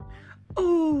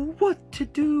Oh, what to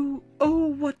do, oh,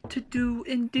 what to do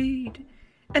indeed.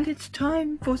 And it's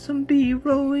time for some bee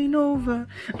rolling over.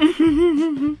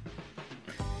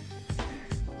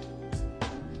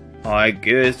 I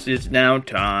guess it's now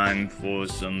time for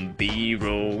some bee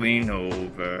rolling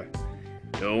over.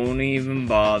 Don't even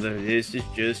bother, this is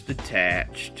just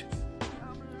attached.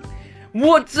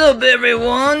 What's up,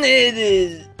 everyone?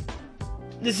 This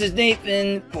is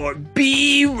Nathan for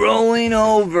Bee Rolling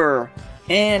Over.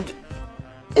 And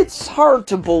it's hard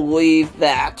to believe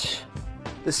that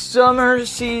the summer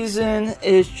season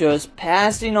is just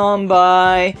passing on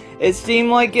by. It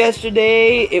seemed like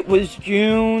yesterday it was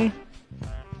June,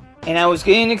 and I was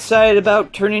getting excited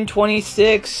about turning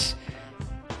 26.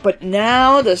 But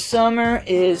now the summer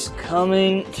is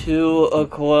coming to a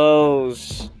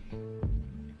close.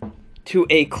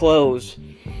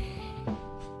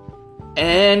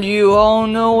 And you all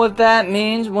know what that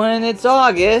means when it's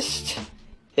August.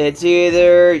 It's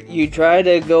either you try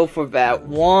to go for that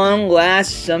one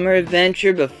last summer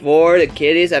adventure before the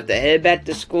kiddies have to head back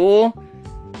to school.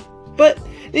 But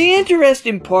the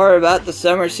interesting part about the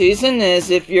summer season is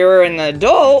if you're an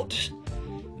adult,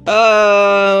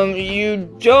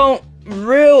 you don't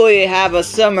really have a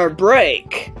summer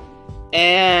break.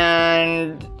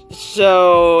 And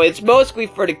so it's mostly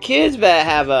for the kids that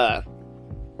have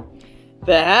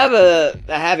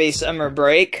a summer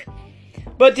break.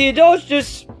 But the adults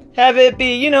just have it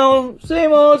be, same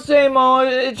old, same old.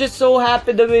 It just so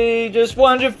happened to be just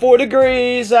 104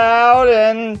 degrees out,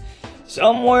 and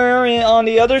somewhere on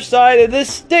the other side of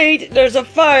this state, there's a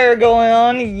fire going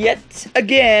on yet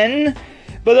again.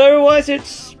 But otherwise,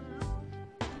 it's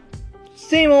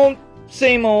same old,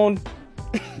 same old.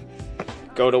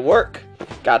 Go to work,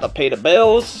 gotta pay the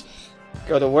bills.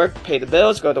 Go to work, pay the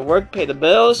bills, go to work, pay the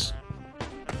bills.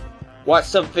 Watch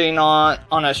something on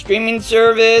a streaming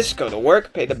service, go to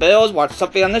work, pay the bills, watch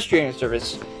something on the streaming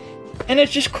service. And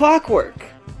it's just clockwork.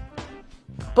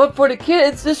 But for the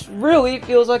kids, this really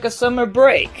feels like a summer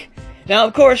break. Now,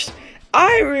 of course,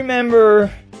 I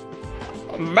remember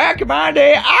back in my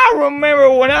day, I remember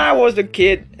when I was a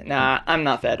kid. Nah, I'm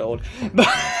not that old. But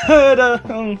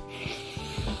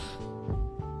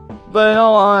in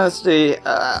all honesty,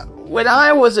 when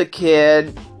I was a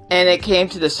kid and it came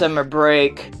to the summer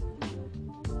break,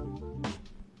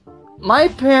 my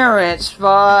parents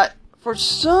thought, for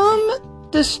some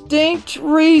distinct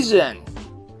reason,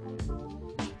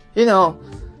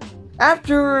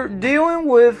 after dealing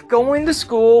with going to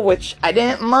school, which I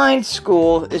didn't mind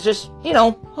school, it's just,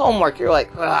 homework. You're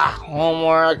like,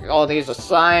 homework, all these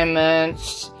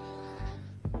assignments.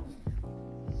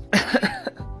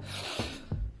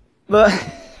 But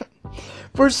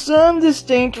for some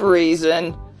distinct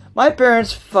reason, my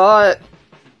parents thought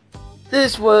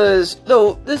this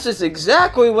is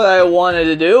exactly what I wanted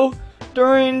to do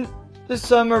during the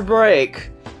summer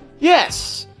break.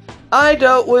 Yes, I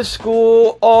dealt with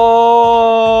school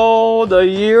all the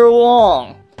year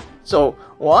long. So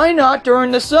why not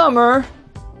during the summer?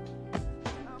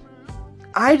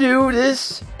 I do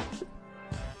this.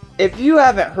 If you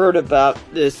haven't heard about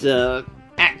this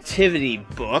activity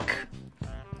book,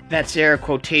 that's air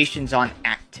quotations on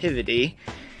activity,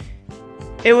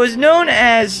 it was known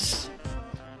as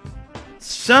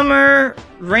Summer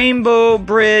Rainbow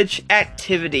Bridge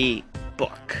Activity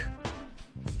Book.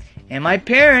 And my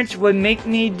parents would make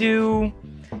me do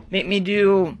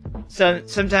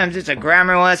sometimes it's a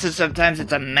grammar lesson, sometimes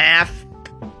it's a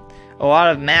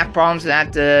lot of math problems, and I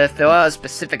have to fill out a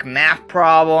specific math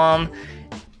problem.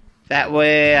 That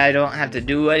way I don't have to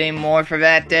do anymore for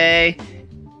that day.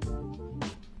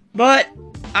 But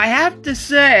I have to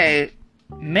say,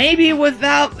 maybe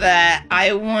without that,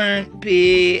 I wouldn't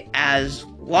be as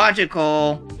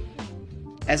logical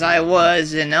as I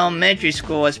was in elementary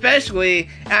school, especially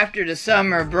after the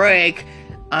summer break.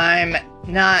 I'm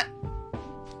not,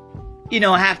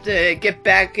 have to get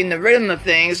back in the rhythm of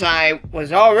things. I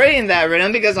was already in that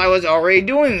rhythm because I was already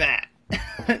doing that.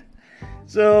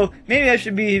 So maybe I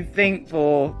should be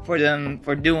thankful for them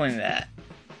for doing that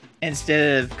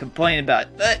instead of complaining about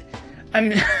it. But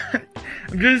I'm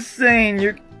just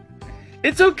saying,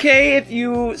 it's okay if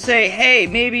you say, hey,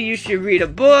 maybe you should read a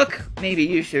book, maybe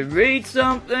you should read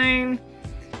something,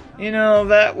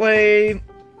 that way,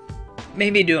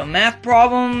 maybe do a math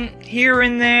problem here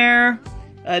and there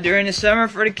during the summer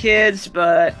for the kids,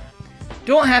 but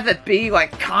don't have it be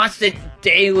like constant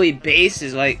daily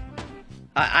basis. Like,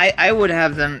 I would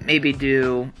have them maybe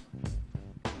do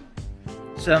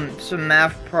some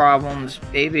math problems,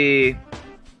 maybe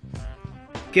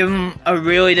give them a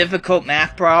really difficult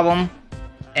math problem,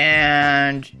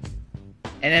 and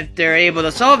if they're able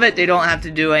to solve it, they don't have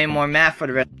to do any more math for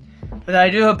the rest. But I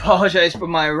do apologize for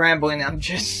my rambling. I'm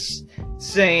just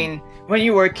saying, when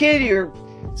you were a kid, you're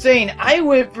saying, I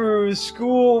went through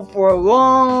school for a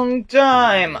long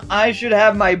time. I should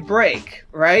have my break,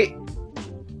 right?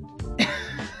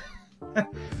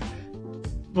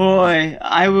 Boy,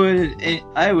 I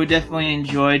would definitely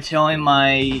enjoy telling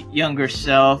my younger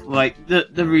self, like,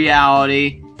 the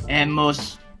reality, and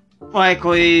most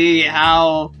likely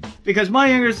how, because my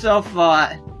younger self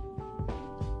thought,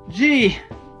 gee,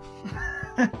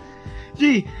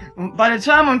 by the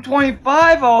time I'm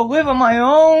 25, I'll live on my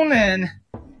own, and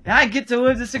I get to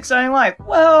live this exciting life.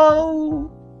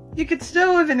 Well, you could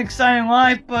still live an exciting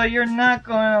life, but you're not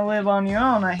going to live on your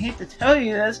own. I hate to tell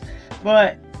you this,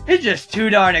 but it's just too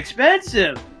darn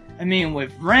expensive. I mean,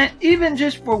 with rent, even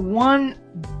just for one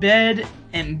bed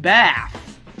and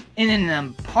bath in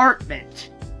an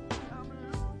apartment.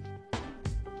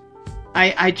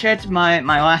 I checked my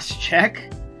last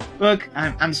check. Look,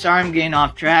 I'm sorry I'm getting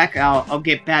off track. I'll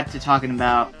get back to talking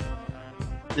about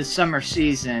the summer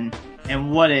season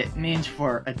and what it means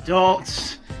for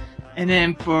adults, and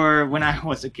then for when I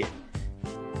was a kid.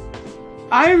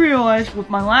 I realized with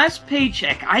my last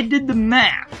paycheck, I did the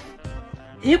math.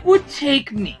 It would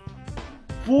take me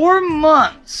 4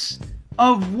 months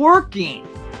of working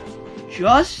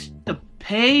just to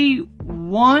pay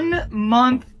 1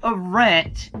 month of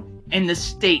rent in the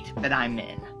state that I'm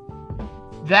in.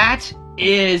 That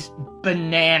is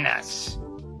bananas.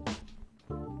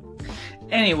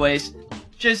 Anyways,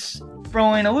 just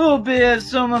throwing a little bit of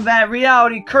some of that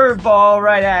reality curveball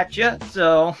right at you,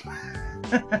 so...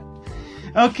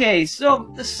 Okay,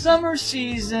 so the summer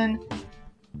season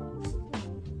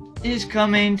is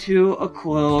coming to a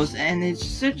close, and it's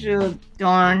such a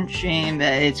darn shame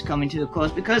that it's coming to a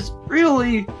close, because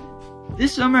really,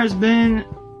 this summer has been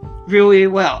really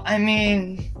well. I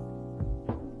mean,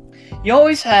 you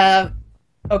always have...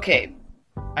 Okay,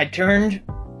 I turned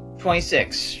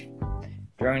 26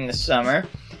 during the summer,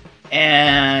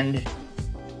 and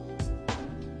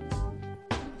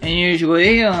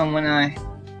usually on my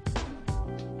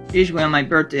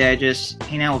birthday, I just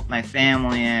hang out with my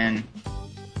family and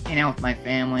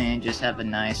just have a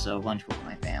nice lunch with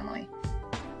my family.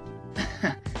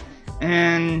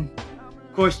 And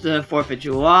of course the 4th of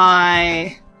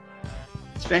July,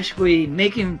 especially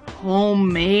making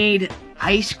homemade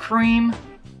ice cream.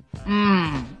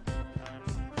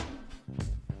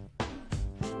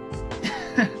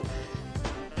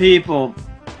 People,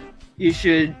 you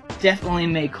should definitely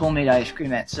make homemade ice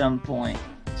cream at some point,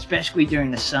 especially during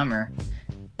the summer.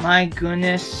 My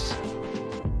goodness,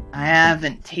 I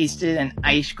haven't tasted an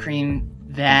ice cream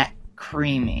that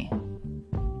creamy,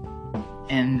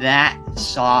 and that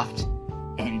soft,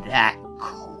 and that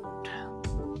cold.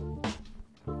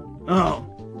 Oh,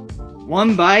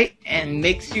 one bite and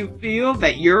makes you feel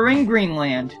that you're in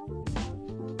Greenland.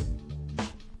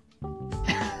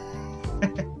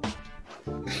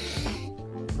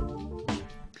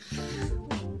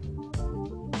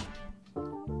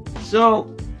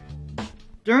 So,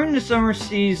 during the summer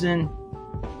season,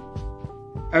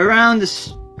 around the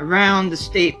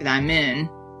state that I'm in,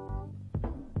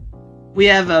 we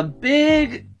have a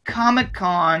big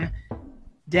Comic-Con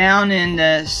down in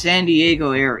the San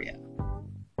Diego area.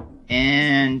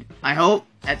 And I hope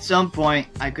at some point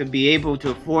I could be able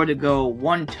to afford to go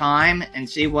one time and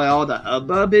see what all the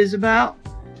hubbub is about.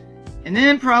 And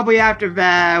then probably after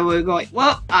that, I would go,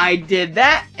 well, I did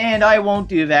that and I won't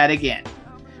do that again.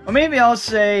 Or maybe I'll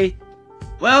say,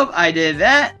 well, I did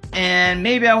that, and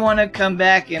maybe I want to come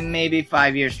back in maybe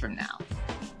 5 years from now.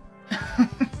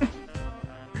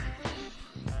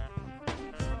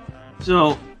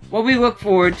 So, what we look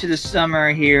forward to the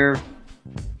summer here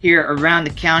around the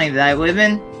county that I live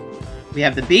in, we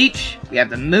have the beach, we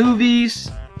have the movies,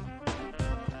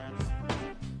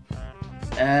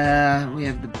 we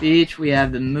have the beach, we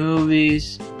have the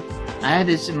movies. I had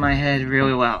this in my head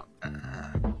really well.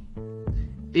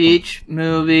 Beach,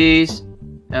 movies,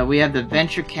 we have the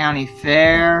Ventura County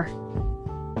Fair,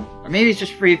 or maybe it's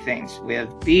just 3 things. We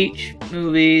have beach,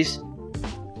 movies,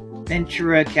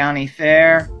 Ventura County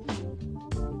Fair.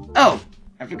 Oh,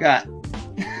 I forgot.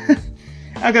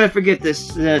 I'm gonna forget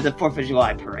this, the 4th of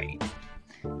July parade.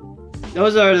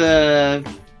 Those are the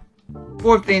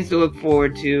 4 things to look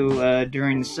forward to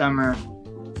during the summer.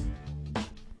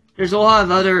 There's a lot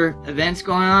of other events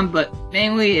going on, but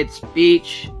mainly it's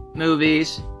beach,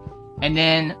 movies, and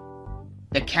then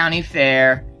the county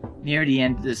fair near the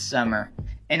end of the summer.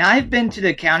 And I've been to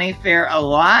the county fair a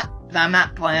lot, but I'm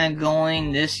not planning on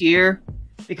going this year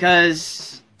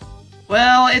because,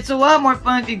 well, it's a lot more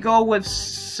fun if you go with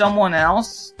someone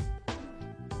else.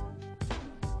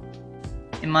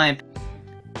 In my opinion.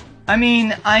 I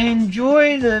mean, I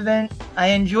enjoy the event. I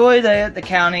enjoy the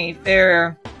county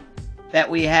fair that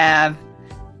we have.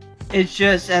 It's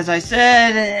just, as I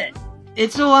said,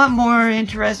 it's a lot more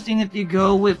interesting if you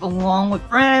go along with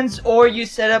friends, or you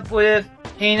set up with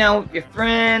hanging out with your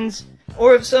friends,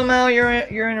 or if somehow you're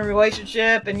in a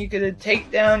relationship and you could take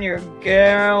down your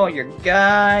girl or your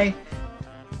guy,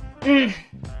 your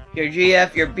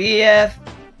GF, your BF,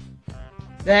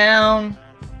 down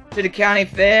to the county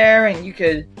fair, and you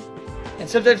could. And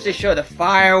sometimes they show the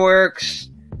fireworks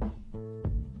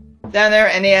down there,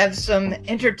 and they have some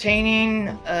entertaining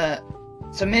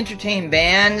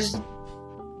bands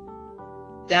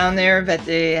down there that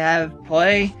they have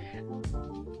play.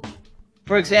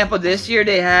 For example, this year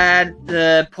they had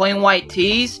the Plain White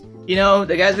Tees. You know,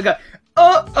 the guys that go,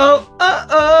 oh, oh, oh,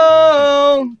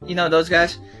 oh. You know, those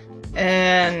guys.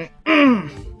 And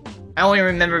I only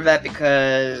remember that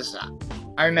because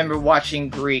I remember watching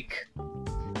Greek.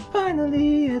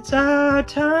 Finally, it's our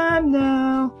time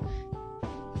now.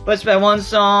 But it's that one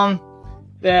song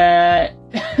that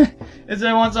it's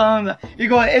that one song that you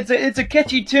go. It's a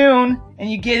catchy tune, and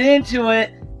you get into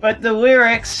it. But the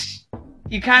lyrics,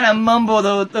 you kind of mumble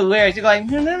the lyrics. You're like,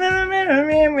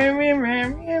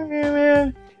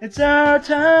 it's our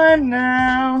time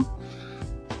now.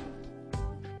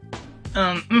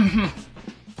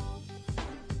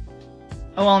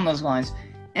 Along those lines,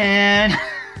 and.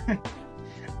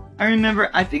 I remember,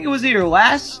 I think it was either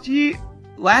last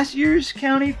year's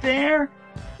county fair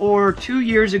or 2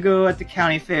 years ago at the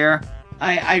county fair.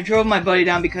 I drove my buddy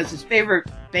down because his favorite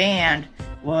band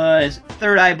was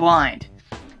Third Eye Blind.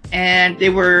 And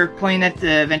they were playing at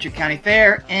the Ventura County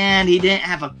Fair, and he didn't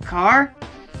have a car.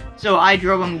 So I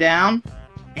drove him down,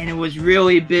 and it was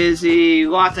really busy,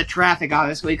 lots of traffic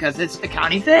obviously because it's the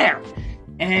county fair.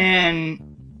 And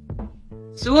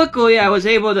so luckily I was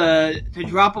able to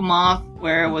drop him off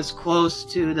where it was close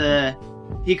to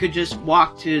he could just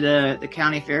walk to the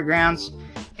county fairgrounds,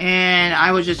 and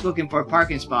I was just looking for a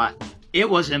parking spot. It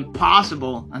was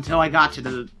impossible until I got to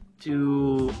the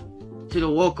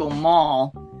local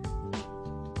mall.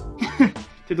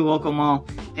 To the local mall.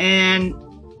 And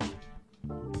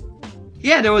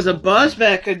yeah, there was a bus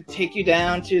that could take you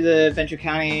down to the Ventura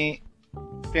County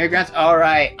Fairgrounds.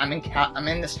 Alright, I'm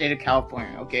in the state of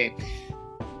California, okay.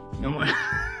 No more.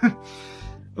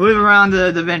 Live around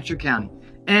the Ventura County.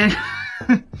 And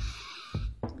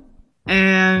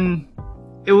and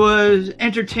it was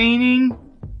entertaining.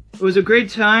 It was a great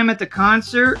time at the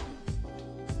concert.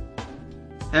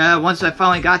 Once I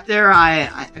finally got there, I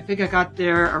think I got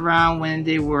there around when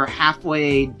they were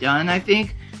halfway done, I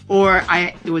think. Or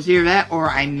it was either that or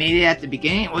I made it at the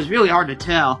beginning. It was really hard to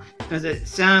tell because it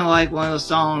sounded like one of those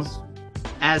songs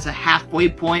as a halfway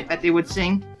point that they would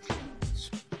sing.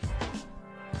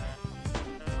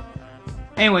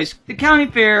 Anyways, the county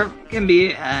fair can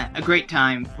be a great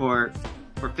time for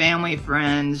family,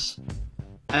 friends.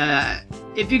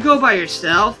 If you go by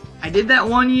yourself, I did that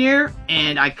one year,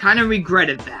 and I kind of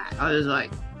regretted that. I was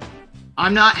like,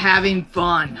 I'm not having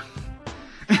fun.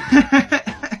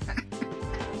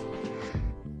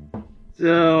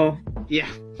 So,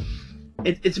 yeah.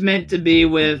 It's meant to be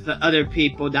with other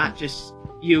people, not just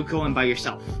you going by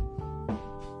yourself.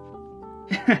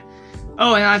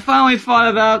 Oh, and I finally thought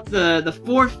about the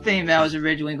fourth thing that I was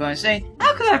originally going to say.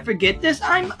 How could I forget this?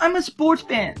 I'm a sports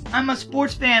fan. I'm a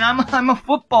sports fan. I'm a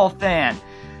football fan.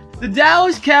 The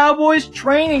Dallas Cowboys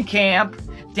training camp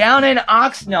down in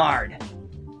Oxnard.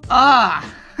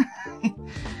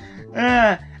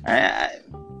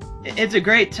 It's a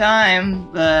great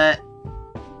time, but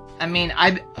I mean,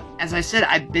 as I said,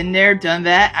 I've been there, done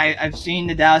that. I've seen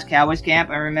the Dallas Cowboys camp.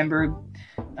 I remember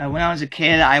when I was a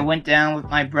kid, I went down with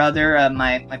my brother.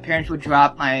 My parents would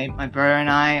drop my brother and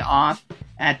I off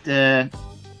at the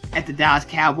Dallas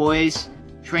Cowboys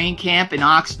training camp in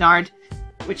Oxnard,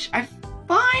 which I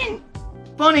find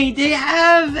funny. They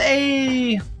have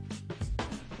a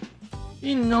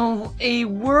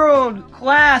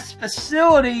world-class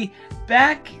facility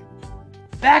back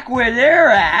where they're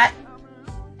at.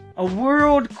 A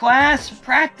world-class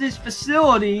practice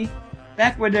facility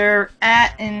back where they're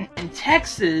at in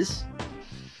Texas.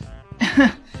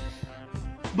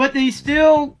 But they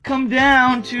still come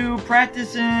down to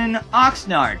practice in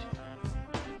Oxnard.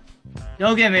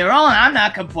 Don't get me wrong, I'm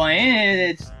not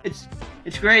complaining. It's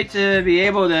great to be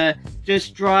able to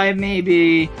just drive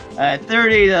maybe a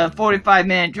 30 to 45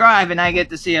 minute drive, and I get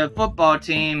to see a football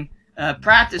team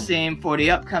practicing for the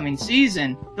upcoming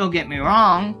season. Don't get me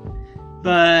wrong.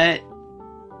 But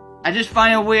I just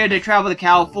find it weird to travel to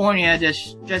California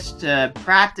just to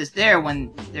practice there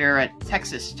when they're a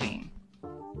Texas team.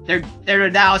 They're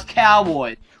the Dallas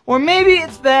Cowboys. Or maybe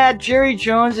it's that Jerry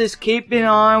Jones is keeping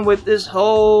on with this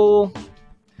whole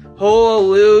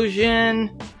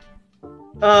illusion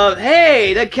of,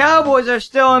 hey, the Cowboys are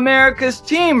still America's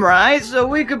team, right? So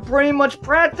we could pretty much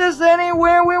practice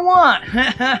anywhere we want.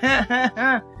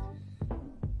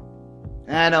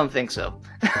 I don't think so.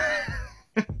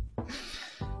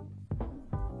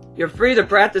 You're free to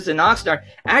practice in Oxnard.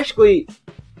 Actually,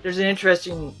 there's an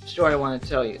interesting story I want to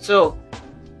tell you. So,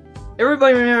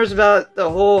 everybody remembers about the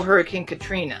whole Hurricane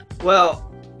Katrina.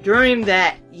 Well, during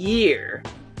that year,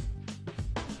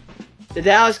 the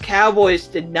Dallas Cowboys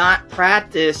did not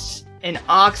practice in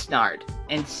Oxnard.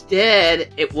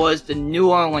 Instead, it was the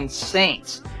New Orleans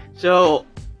Saints. So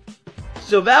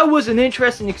that was an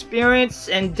interesting experience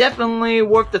and definitely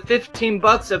worth the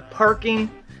 $15 of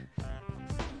parking.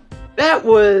 It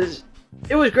was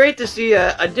great to see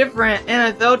a different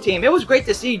NFL team. It was great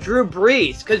to see Drew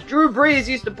Brees, because Drew Brees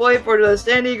used to play for the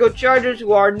San Diego Chargers,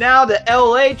 who are now the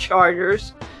LA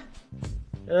Chargers.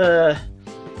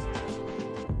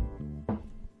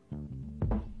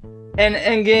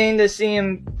 And getting to see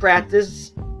him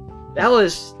practice, that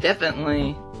was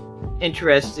definitely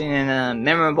interesting and a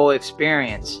memorable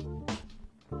experience.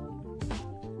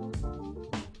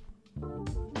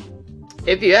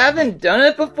 If you haven't done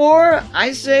it before,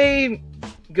 I say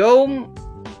go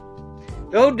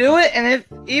do it. And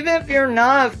even if you're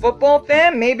not a football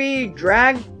fan, maybe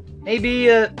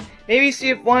see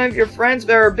if one of your friends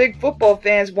that are big football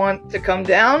fans want to come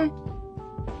down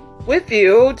with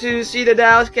you to see the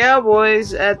Dallas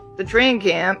Cowboys at the training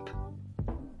camp.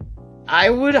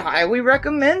 I would highly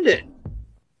recommend it.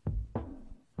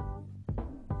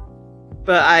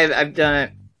 But I've done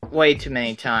it way too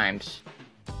many times.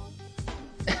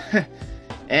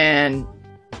 And,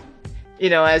 you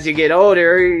know, as you get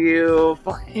older, you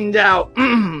find out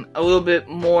a little bit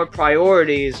more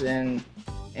priorities in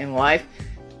life.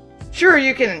 Sure,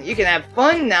 you can have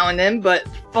fun now and then, but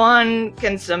fun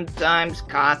can sometimes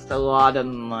cost a lot of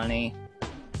money.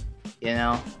 You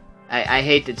know, I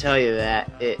hate to tell you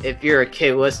that. If you're a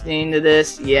kid listening to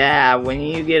this, yeah, when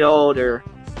you get older,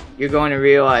 you're going to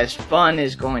realize fun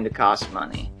is going to cost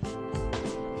money.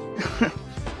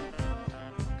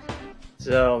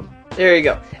 So there you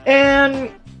go.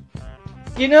 And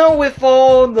you know, with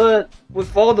all the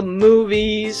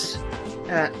movies,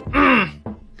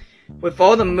 with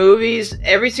all the movies,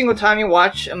 every single time you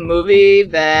watch a movie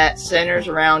that centers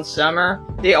around summer,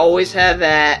 they always have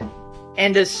that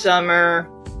end of summer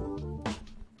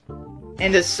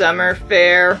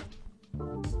fair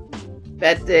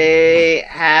that they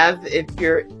have if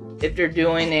they're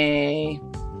doing a,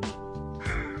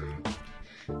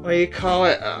 what do you call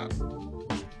it?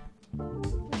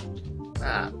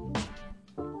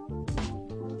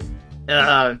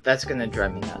 That's gonna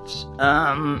drive me nuts.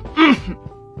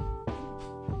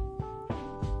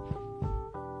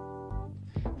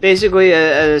 Basically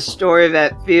a story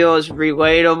that feels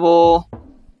relatable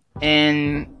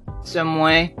in some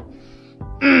way.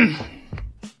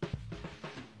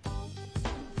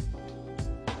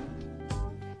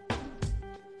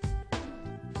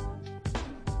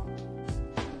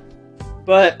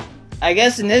 But I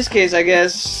guess in this case,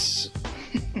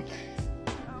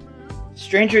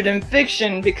 stranger than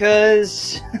fiction,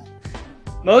 because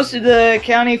most of the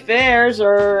county fairs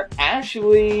are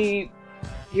actually,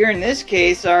 here in this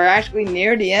case, are actually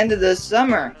near the end of the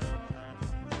summer.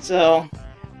 So,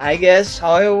 I guess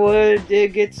Hollywood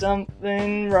did get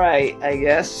something right, I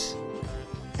guess.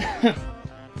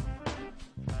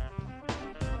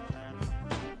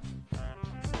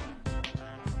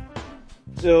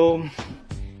 So,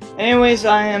 anyways,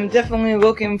 I am definitely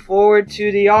looking forward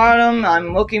to the autumn.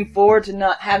 I'm looking forward to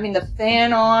not having the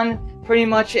fan on pretty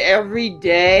much every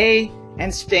day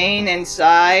and staying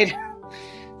inside.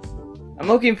 I'm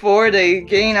looking forward to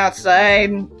getting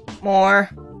outside more.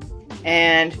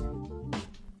 And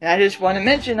I just want to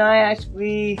mention, I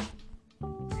actually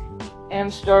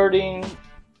am starting,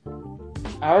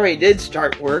 I already did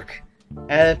start work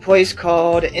at a place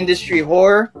called Industry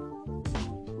Horror.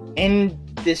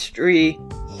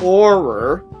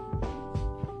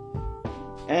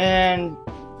 And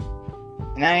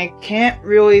I can't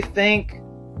really thank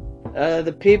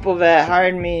the people that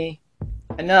hired me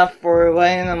enough for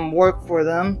letting them work for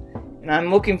them. And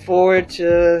I'm looking forward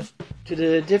to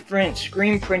the different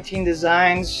screen printing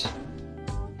designs.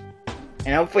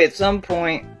 And hopefully at some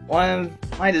point, one of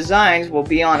my designs will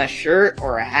be on a shirt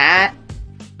or a hat.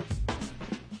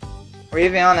 Or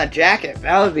even on a jacket.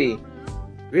 That would be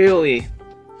really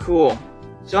cool.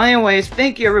 So anyways,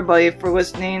 thank you everybody for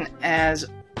listening, as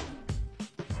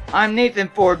I'm Nathan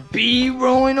for B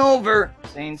Rolling Over,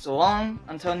 saying so long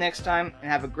until next time, and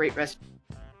have a great rest.